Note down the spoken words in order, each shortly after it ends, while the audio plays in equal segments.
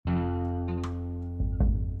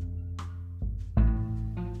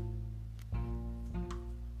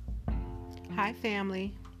Hi,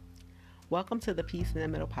 family. Welcome to the Peace in the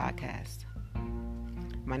Middle podcast.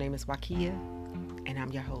 My name is Wakia, and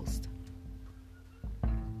I'm your host.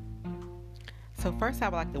 So first, I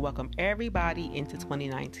would like to welcome everybody into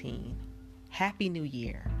 2019. Happy New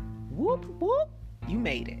Year. Whoop, whoop. You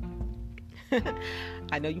made it.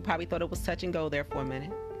 I know you probably thought it was touch and go there for a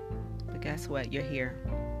minute, but guess what? You're here.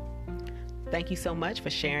 Thank you so much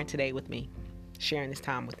for sharing today with me, sharing this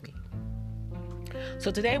time with me.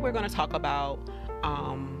 So today we're going to talk about,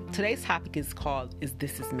 today's topic is called,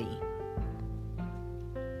 This Is Me.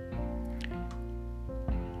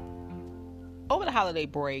 Over the holiday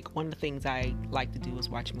break, one of the things I like to do is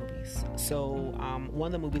watch movies. So one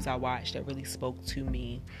of the movies I watched that really spoke to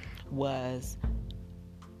me was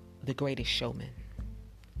The Greatest Showman.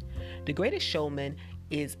 The Greatest Showman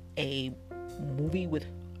is a movie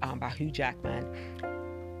by Hugh Jackman,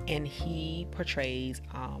 and he portrays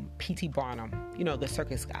P.T. Barnum, the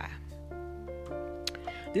circus guy.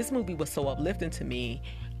 This movie was so uplifting to me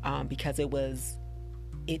because it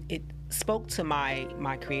spoke to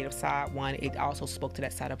my creative side. One, it also spoke to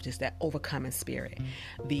that side of just that overcoming spirit.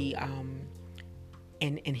 And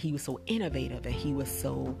he was so innovative, and he was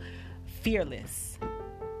so fearless,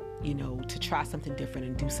 to try something different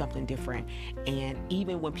and do something different. And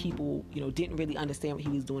even when people, didn't really understand what he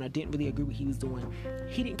was doing or didn't really agree with what he was doing,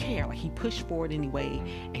 he didn't care. Like, he pushed forward anyway,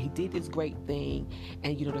 and he did this great thing.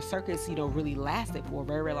 And, the circus, really lasted for a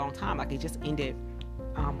very, very long time. Like, it just ended,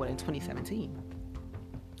 in 2017.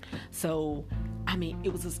 So,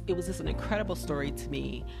 it was just an incredible story to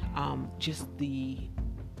me. Just the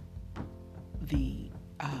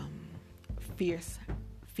fearlessness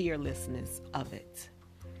of it.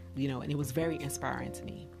 And it was very inspiring to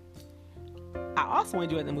me. I also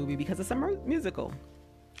enjoyed the movie because it's a musical.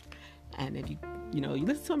 And if you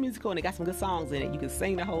listen to a musical and it got some good songs in it, you can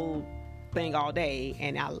sing the whole thing all day.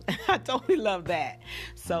 And I totally love that.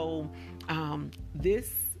 So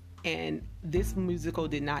this musical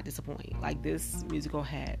did not disappoint. Like, this musical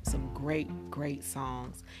had some great, great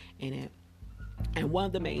songs in it. And one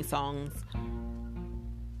of the main songs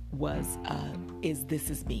was This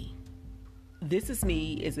Is Me. This Is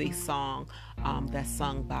Me is a song that's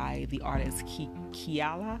sung by the artist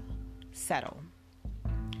Keala Settle.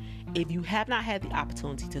 If you have not had the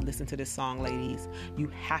opportunity to listen to this song, ladies, you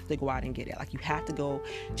have to go out and get it. Like, you have to go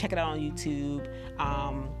check it out on YouTube,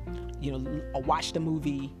 watch the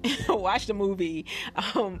movie,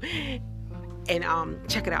 and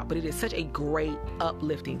check it out. But it is such a great,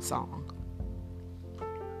 uplifting song.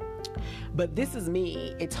 But This Is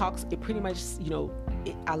Me, it pretty much,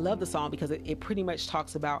 I love the song because it pretty much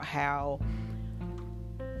talks about how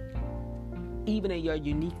even in your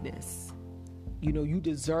uniqueness, you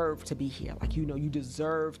deserve to be here. Like, you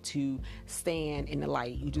deserve to stand in the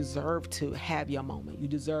light. You deserve to have your moment. You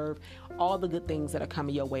deserve all the good things that are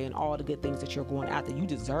coming your way and all the good things that you're going after. You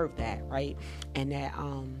deserve that, right? And that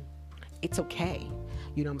it's okay.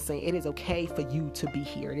 You know what I'm saying? It is okay for you to be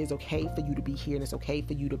here. It is okay for you to be here, and it's okay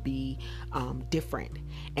for you to be different.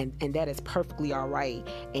 And that is perfectly all right.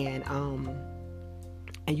 And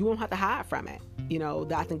you won't have to hide from it.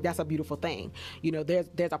 I think that's a beautiful thing.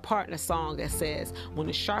 There's a part in the song that says, when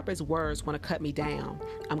the sharpest words want to cut me down,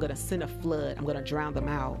 I'm going to send a flood. I'm going to drown them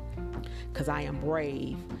out. Because I am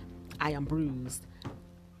brave. I am bruised.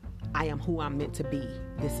 I am who I'm meant to be.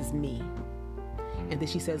 This is me. And then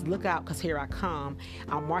she says, look out, because here I come.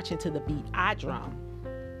 I'm marching to the beat I drum.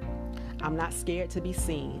 I'm not scared to be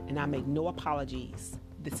seen, and I make no apologies.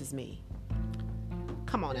 This is me.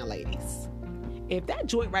 Come on now, ladies. If that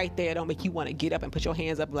joint right there don't make you want to get up and put your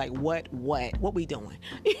hands up like, what we doing?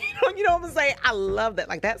 You know what I'm saying? I love that.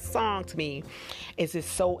 Like, that song to me is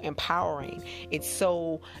just so empowering. It's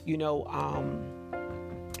so, it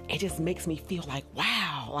just makes me feel like,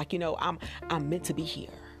 wow, like, I'm meant to be here.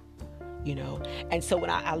 And so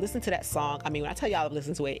when I listen to that song, when I tell y'all I've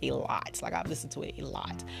listened to it a lot,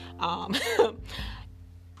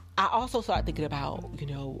 I also started thinking about,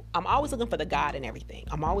 I'm always looking for the God in everything.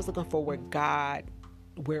 I'm always looking for where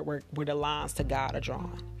the lines to God are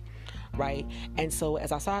drawn, right? And so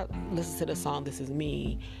as I started listening to the song, This Is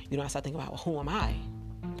Me, I started thinking about, well, who am I?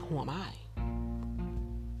 Who am I?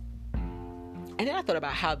 And then I thought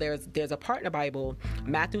about how there's a part in the Bible,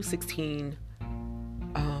 Matthew 16,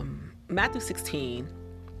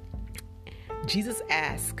 Jesus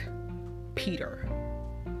asked his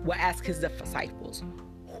disciples,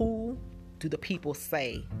 who do the people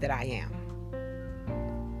say that I am?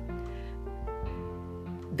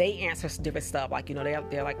 They answer different stuff. Like,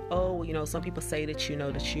 they're like, oh, some people say that,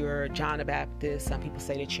 that you're John the Baptist. Some people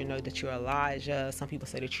say that, that you're Elijah. Some people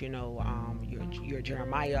say that, you're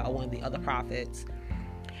Jeremiah or one of the other prophets.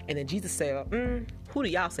 And then Jesus said, who do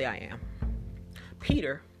y'all say I am?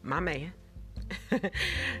 Peter, my man,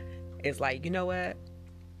 is like, you know what?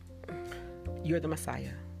 You're the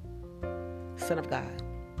Messiah, Son of God.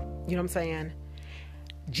 You know what I'm saying?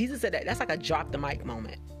 Jesus said that. That's like a drop the mic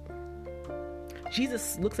moment.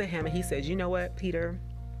 Jesus looks at him and he says, you know what, Peter?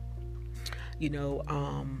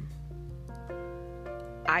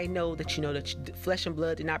 I know that flesh and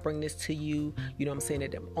blood did not bring this to you. You know what I'm saying?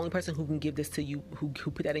 That the only person who can give this to you, who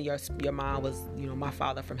put that in your mind was, my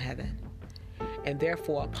Father from heaven. And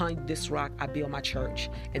therefore, upon this rock, I build my church,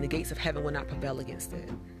 and the gates of heaven will not prevail against it.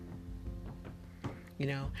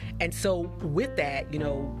 And so with that,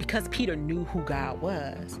 because Peter knew who God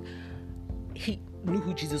was, he knew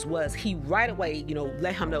who Jesus was, he right away,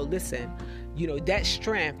 let him know, listen, that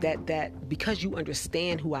strength, that because you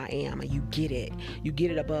understand who I am and you get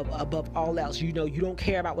it above all else, you don't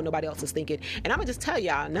care about what nobody else is thinking. And I'm gonna just tell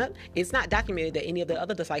y'all, it's not documented that any of the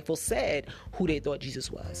other disciples said who they thought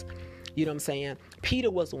Jesus was. You know what I'm saying?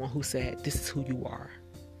 Peter was the one who said, this is who you are.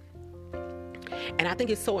 And I think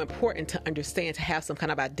it's so important to understand, to have some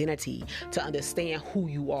kind of identity, to understand who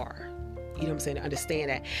you are. You know what I'm saying? To understand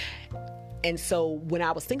that. And so when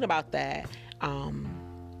I was thinking about that,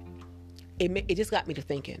 it just got me to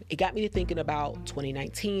thinking. It got me to thinking about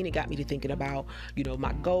 2019. It got me to thinking about,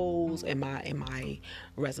 my goals and my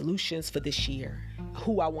resolutions for this year,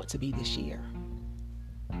 who I want to be this year,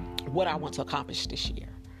 what I want to accomplish this year.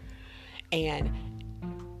 And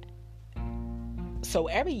so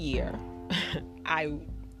every year, I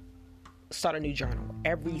start a new journal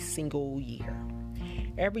every single year.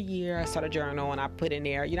 Every year I start a journal and I put in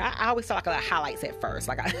there, I always start like highlights at first.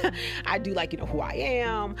 Like I do like, who I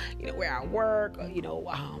am, where I work,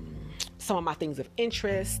 some of my things of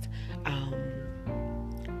interest.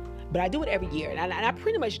 But I do it every year, and I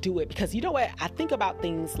pretty much do it because you know what? I think about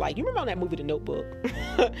things like, you remember on that movie, The Notebook?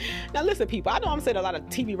 Now listen, people, I know I'm saying a lot of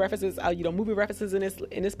TV references, movie references in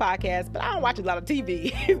this podcast, but I don't watch a lot of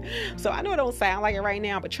TV. So I know it don't sound like it right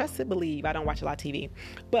now, but trust and believe, I don't watch a lot of TV.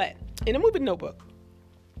 But in the movie Notebook,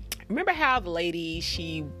 remember how the lady,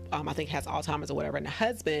 she, I think has Alzheimer's or whatever, and the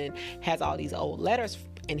husband has all these old letters,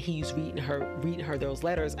 and he's reading her those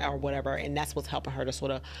letters or whatever, and that's what's helping her to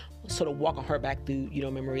sort of walking her back through,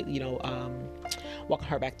 memory, walking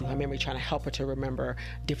her back through her memory, trying to help her to remember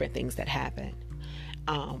different things that happened.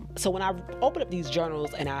 So when I open up these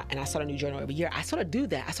journals and I start a new journal every year, I sort of do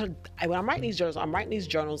that. When I'm writing these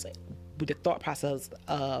journals with the thought process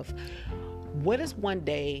of, what is one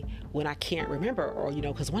day when I can't remember, or,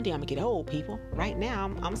 because one day I'm gonna get old, people. Right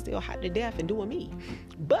now, I'm still hot to death and doing me.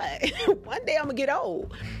 But one day I'm gonna get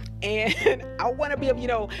old. And I want to be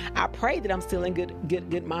able, I pray that I'm still in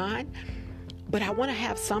good mind. But I want to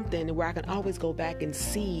have something where I can always go back and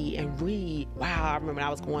see and read. Wow, I remember I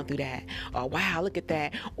was going through that. Or wow, look at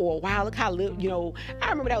that. Or wow, look how I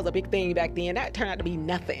remember that was a big thing back then. That turned out to be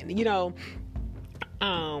nothing,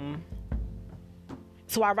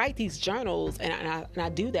 So I write these journals, and I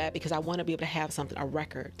do that because I want to be able to have something, a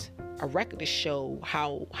record to show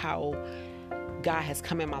how God has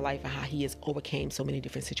come in my life and how He has overcame so many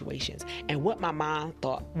different situations, and what my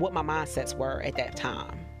mindsets were at that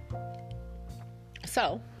time.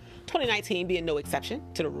 So 2019 being no exception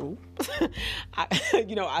to the rule.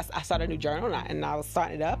 I started a new journal, and I was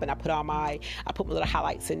starting it up, and I put my little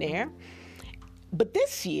highlights in there. But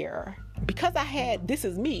this year, because I had This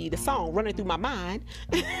Is Me, the song, running through my mind,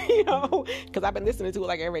 because I've been listening to it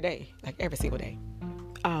like every day, like every single day.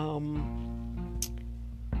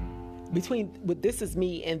 With This Is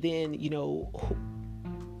Me and then,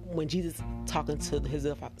 when Jesus talking to his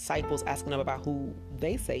disciples, asking them about who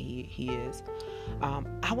they say he is,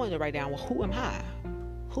 I wanted to write down, well, who am I?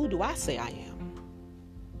 Who do I say I am?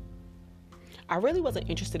 I really wasn't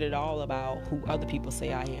interested at all about who other people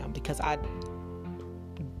say I am, because I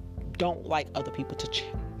don't like other people to,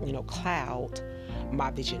 cloud my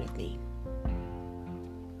vision of me.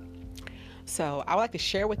 So I would like to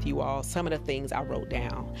share with you all some of the things I wrote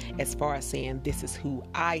down as far as saying, this is who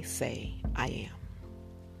I say I am.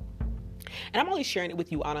 And I'm only sharing it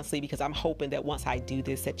with you honestly because I'm hoping that once I do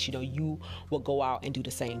this, that, you will go out and do the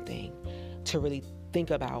same thing, to really think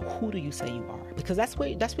about, who do you say you are? Because that's where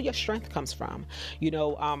your strength comes from.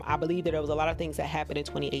 I believe that there was a lot of things that happened in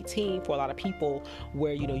 2018 for a lot of people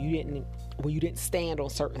where, you didn't stand on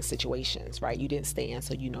certain situations, right? You didn't stand.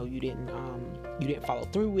 So, you didn't follow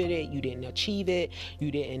through with it. You didn't achieve it. You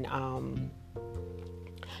didn't,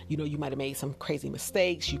 you might have made some crazy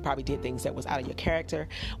mistakes. You probably did things that was out of your character.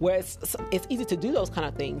 Whereas it's easy to do those kind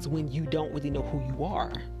of things when you don't really know who you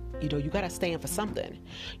are. You know, you got to stand for something,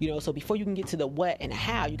 you know, so before you can get to the what and the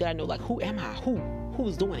how, you got to know, like, who am I?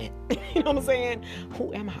 Who's doing it? You know what I'm saying?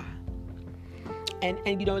 Who am I?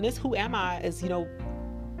 And, you know, this who am I is, you know,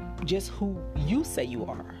 just who you say you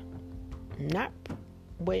are, not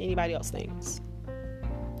what anybody else thinks.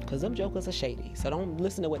 Because them jokers are shady. So don't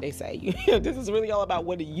listen to what they say. This is really all about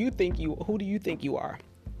who do you think you are?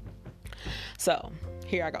 So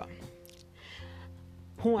here I go.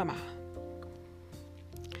 Who am I?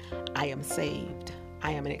 I am saved.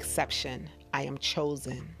 I am an exception. I am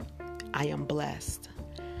chosen. I am blessed.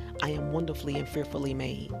 I am wonderfully and fearfully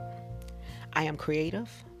made. I am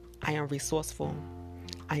creative. I am resourceful.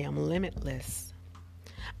 I am limitless.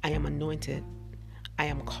 I am anointed. I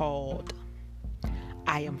am called.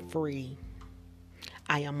 I am free.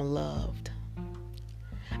 I am loved.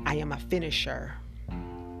 I am a finisher.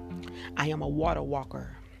 I am a water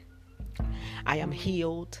walker. I am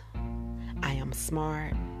healed. I am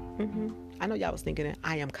smart. I know y'all was thinking it.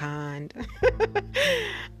 I am kind.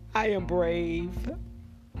 I am brave.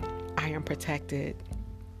 I am protected.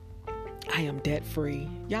 I am debt free.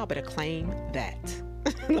 Y'all better claim that.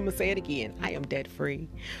 I'm going to say it again. I am debt free.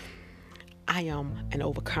 I am an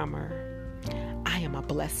overcomer. I am a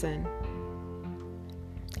blessing.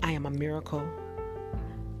 I am a miracle.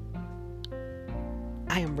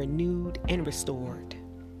 I am renewed and restored.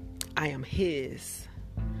 I am His.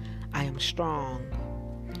 I am strong.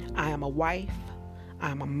 I am a wife. I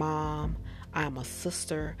am a mom. I am a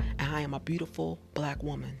sister. And I am a beautiful Black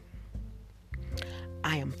woman.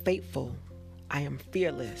 I am faithful. I am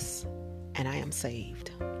fearless. And I am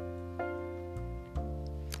saved.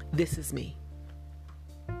 This is me.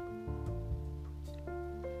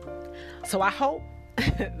 So I hope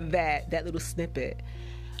that little snippet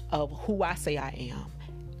of who I say I am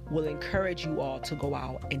will encourage you all to go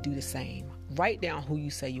out and do the same. Write down who you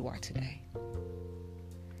say you are today.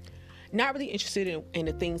 Not really interested in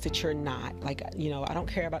the things that you're not. Like, you know, I don't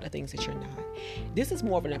care about the things that you're not. This is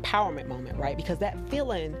more of an empowerment moment, right? Because that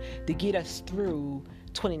feeling to get us through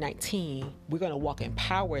 2019, we're going to walk in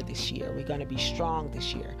power this year. We're going to be strong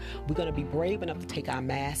this year. We're going to be brave enough to take our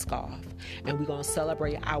mask off. And we're going to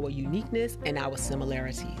celebrate our uniqueness and our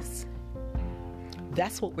similarities.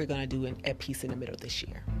 That's what we're going to do at Peace in the Middle this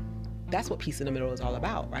year. That's what Peace in the Middle is all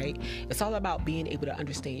about, right? It's all about being able to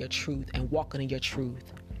understand your truth and walking in your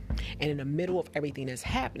truth. And in the middle of everything that's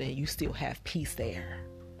happening, you still have peace there.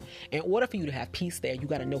 In order for you to have peace there, you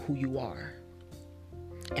got to know who you are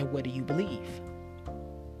and what do you believe.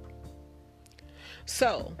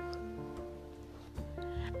 So,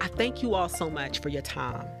 I thank you all so much for your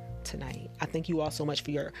time tonight. I thank you all so much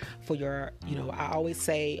for your, you know, I always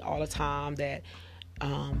say all the time that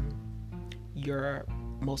your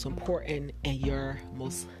most important and your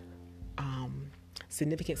most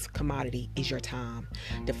significant commodity is your time.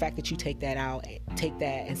 The fact that you take that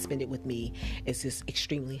and spend it with me is just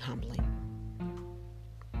extremely humbling.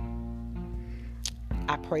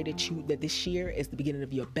 I pray that this year is the beginning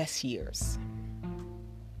of your best years.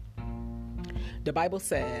 The Bible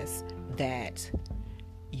says that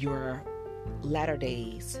your latter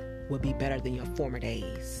days will be better than your former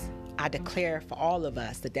days. I declare for all of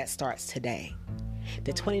us that starts today.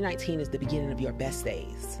 That 2019 is the beginning of your best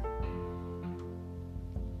days.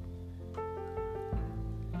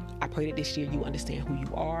 I pray that this year you understand who you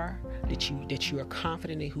are, that you are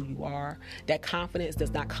confident in who you are. That confidence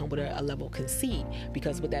does not come with a level of conceit,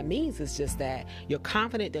 because what that means is just that you're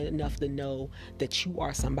confident enough to know that you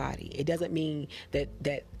are somebody. It doesn't mean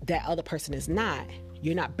that other person is not.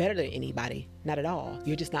 You're not better than anybody, not at all.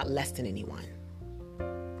 You're just not less than anyone.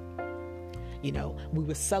 You know, we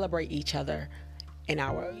will celebrate each other and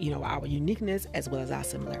our uniqueness as well as our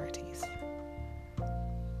similarities.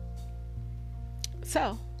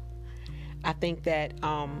 So, I think that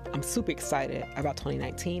I'm super excited about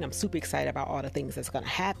 2019. I'm super excited about all the things that's going to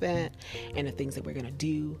happen and the things that we're going to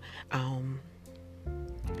do.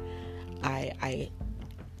 I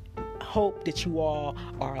hope that you all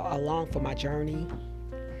are along for my journey.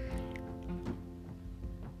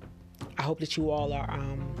 I hope that you all are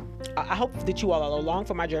along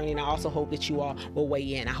for my journey, and I also hope that you all will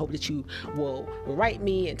weigh in. I hope that you will write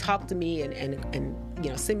me and talk to me and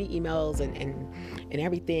send me emails and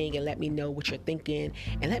everything, and let me know what you're thinking,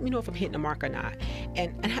 and let me know if I'm hitting the mark or not.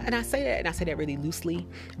 And I say that really loosely,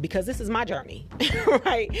 because this is my journey,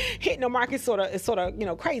 right? Hitting the mark is sort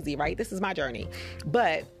of crazy, right? This is my journey,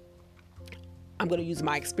 but I'm going to use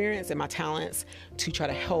my experience and my talents to try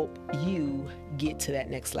to help you get to that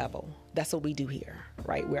next level. That's what we do here,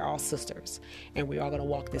 right? We're all sisters, and we're all going to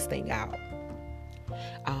walk this thing out.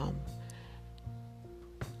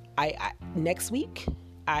 Next week,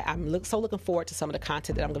 I'm so looking forward to some of the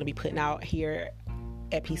content that I'm going to be putting out here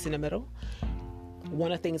at Peace in the Middle.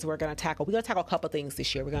 One of the things we're going to tackle a couple of things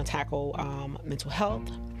this year. We're going to tackle mental health.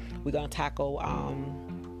 We're going to tackle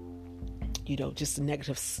just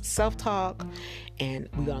negative self-talk, and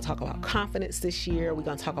we're going to talk about confidence this year. We're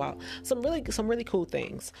going to talk about some really cool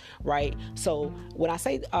things, right? So when I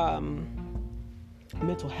say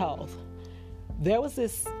mental health, there was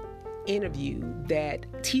this interview that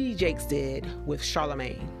T.D. Jakes did with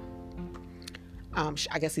Charlamagne.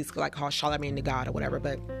 I guess he's like called Charlamagne the God or whatever,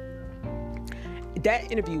 but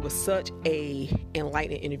that interview was such a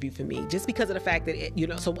enlightening interview for me, just because of the fact that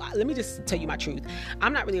so let me just tell you my truth.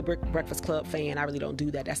 I'm not really a Breakfast Club fan. I really don't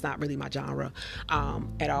do that. That's not really my genre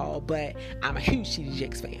at all, but I'm a huge T.D.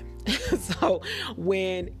 Jakes fan. So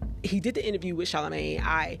when he did the interview with Charlamagne,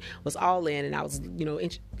 I was all in, and I was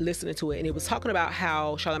listening to it, and it was talking about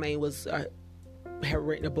how Charlamagne had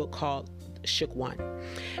written a book called Shook One,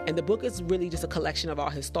 and the book is really just a collection of all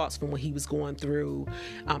his thoughts from what he was going through.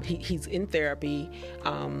 He's in therapy,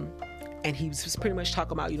 and he was just pretty much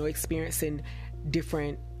talking about experiencing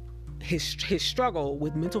different his struggle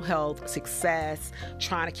with mental health, success,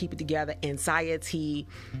 trying to keep it together, anxiety,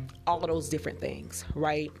 all of those different things,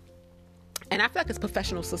 right? And I feel like as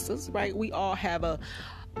professional sisters, right, we all have a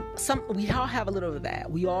little of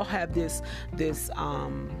that. We all have this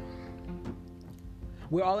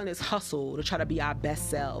we're all in this hustle to try to be our best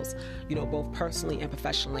selves, both personally and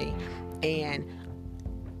professionally. And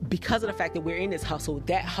because of the fact that we're in this hustle,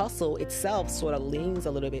 that hustle itself sort of leans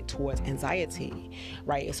a little bit towards anxiety,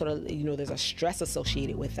 right? It's sort of, there's a stress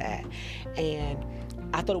associated with that. And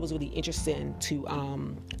I thought it was really interesting to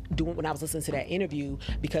do it when I was listening to that interview,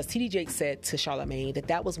 because T.D. Jakes said to Charlamagne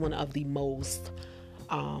that was one of the most,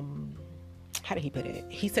 how did he put it?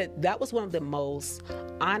 He said that was one of the most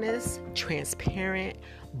honest, transparent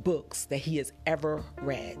books that he has ever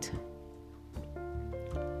read.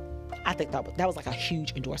 I think that was like a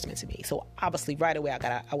huge endorsement to me. So obviously right away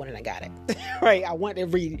I went and I got it. Right? I wanted to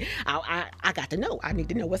read. I got to know. I need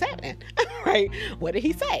to know what's happening. Right? What did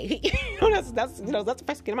he say? That's the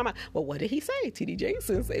first thing in my mind. Well, what did he say, T.D. Jakes?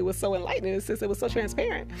 Since it was so enlightening, since it was so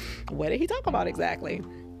transparent, what did he talk about exactly?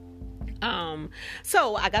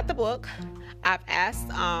 So I got the book. I've asked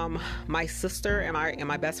my sister and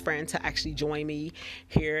my best friend to actually join me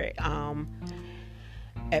here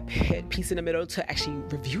at Peace in the Middle to actually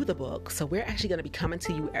review the book. So we're actually going to be coming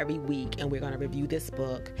to you every week, and we're going to review this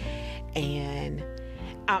book. And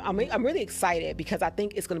I'm really excited, because I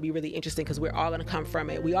think it's going to be really interesting, because we're all going to come from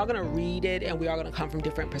it. We are going to read it, and we are going to come from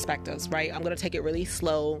different perspectives, right? I'm going to take it really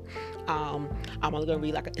slow. I'm only going to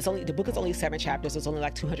read the book is only 7 chapters. It's only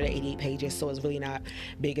like 288 pages, so it's really not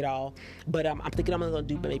big at all. But I'm thinking I'm going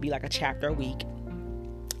to do maybe like a chapter a week.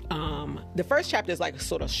 The first chapter is like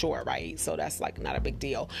sort of short, right? So that's like not a big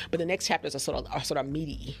deal. But the next chapters are sort of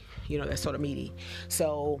meaty. They're sort of meaty.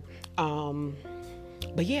 So,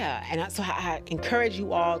 but yeah, and so I encourage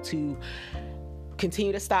you all to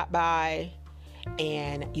continue to stop by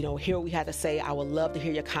and hear what we had to say. I would love to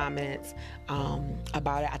hear your comments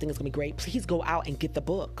about it. I think it's gonna be great. Please go out and get the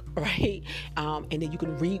book, right? And then you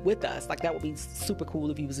can read with us. Like, that would be super cool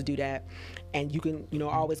if you was to do that. And you can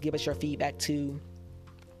always give us your feedback too.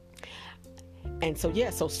 And so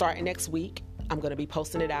so starting next week, I'm going to be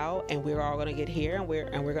posting it out, and we're all going to get here, and we're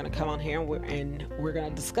going to come on here, and we're going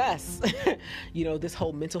to discuss this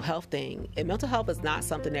whole mental health thing. And mental health is not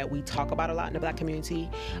something that we talk about a lot in the Black community.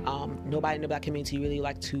 Nobody in the Black community really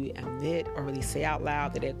like to admit or really say out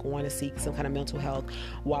loud that they're going to seek some kind of mental health,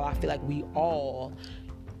 while I feel like we all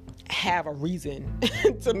have a reason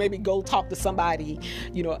to maybe go talk to somebody,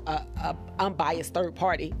 a unbiased third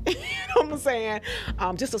party, you know what I'm saying?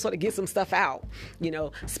 Just to sort of get some stuff out,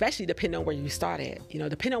 especially depending on where you started.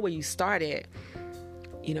 Depending on where you started,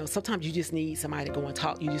 sometimes you just need somebody to go and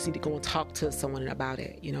talk. You just need to go and talk to someone about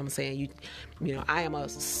it. You know what I'm saying? I am a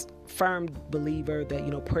firm believer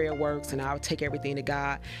that, prayer works, and I'll take everything to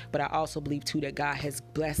God. But I also believe too that God has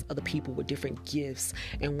blessed other people with different gifts.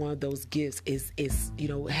 And one of those gifts is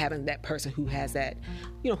having that person who has that,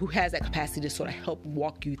 who has that capacity to sort of help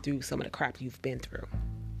walk you through some of the crap you've been through.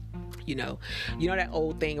 That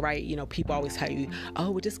old thing, right? People always tell you,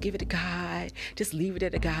 oh, well, just give it to God. Just leave it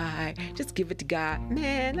at God. Just give it to God.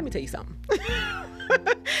 Man, let me tell you something.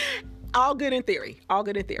 All good in theory,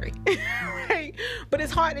 right? But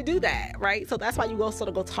it's hard to do that, right? So that's why you go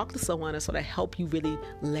talk to someone and sort of help you really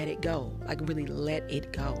let it go, really let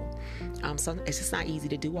it go. So it's just not easy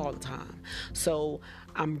to do all the time. So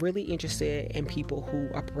I'm really interested in people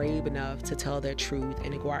who are brave enough to tell their truth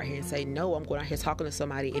and to go out here and say, no, I'm going out here talking to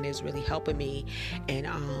somebody and it's really helping me, and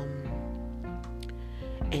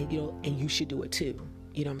you should do it too.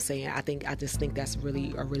 You know what I'm saying? I just think that's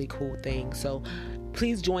really a really cool thing. So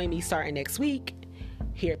please join me starting next week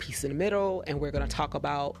here at Peace in the Middle, and we're going to talk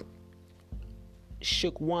about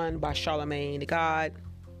Shook One by Charlemagne the God,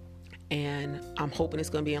 and I'm hoping it's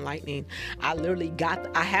going to be enlightening. I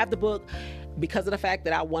have the book because of the fact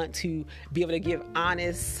that I want to be able to give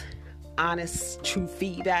honest, true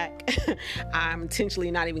feedback. I'm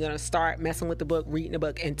intentionally not even going to start messing with the book, reading the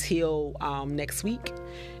book until next week.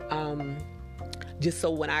 Just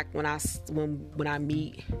so when I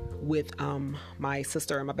meet with my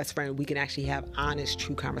sister and my best friend, we can actually have honest,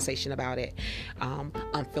 true conversation about it,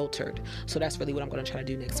 unfiltered. So that's really what I'm going to try to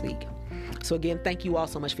do next week. So again, thank you all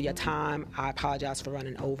so much for your time. I apologize for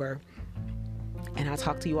running over, and I'll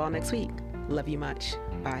talk to you all next week. Love you much.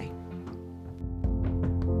 Bye.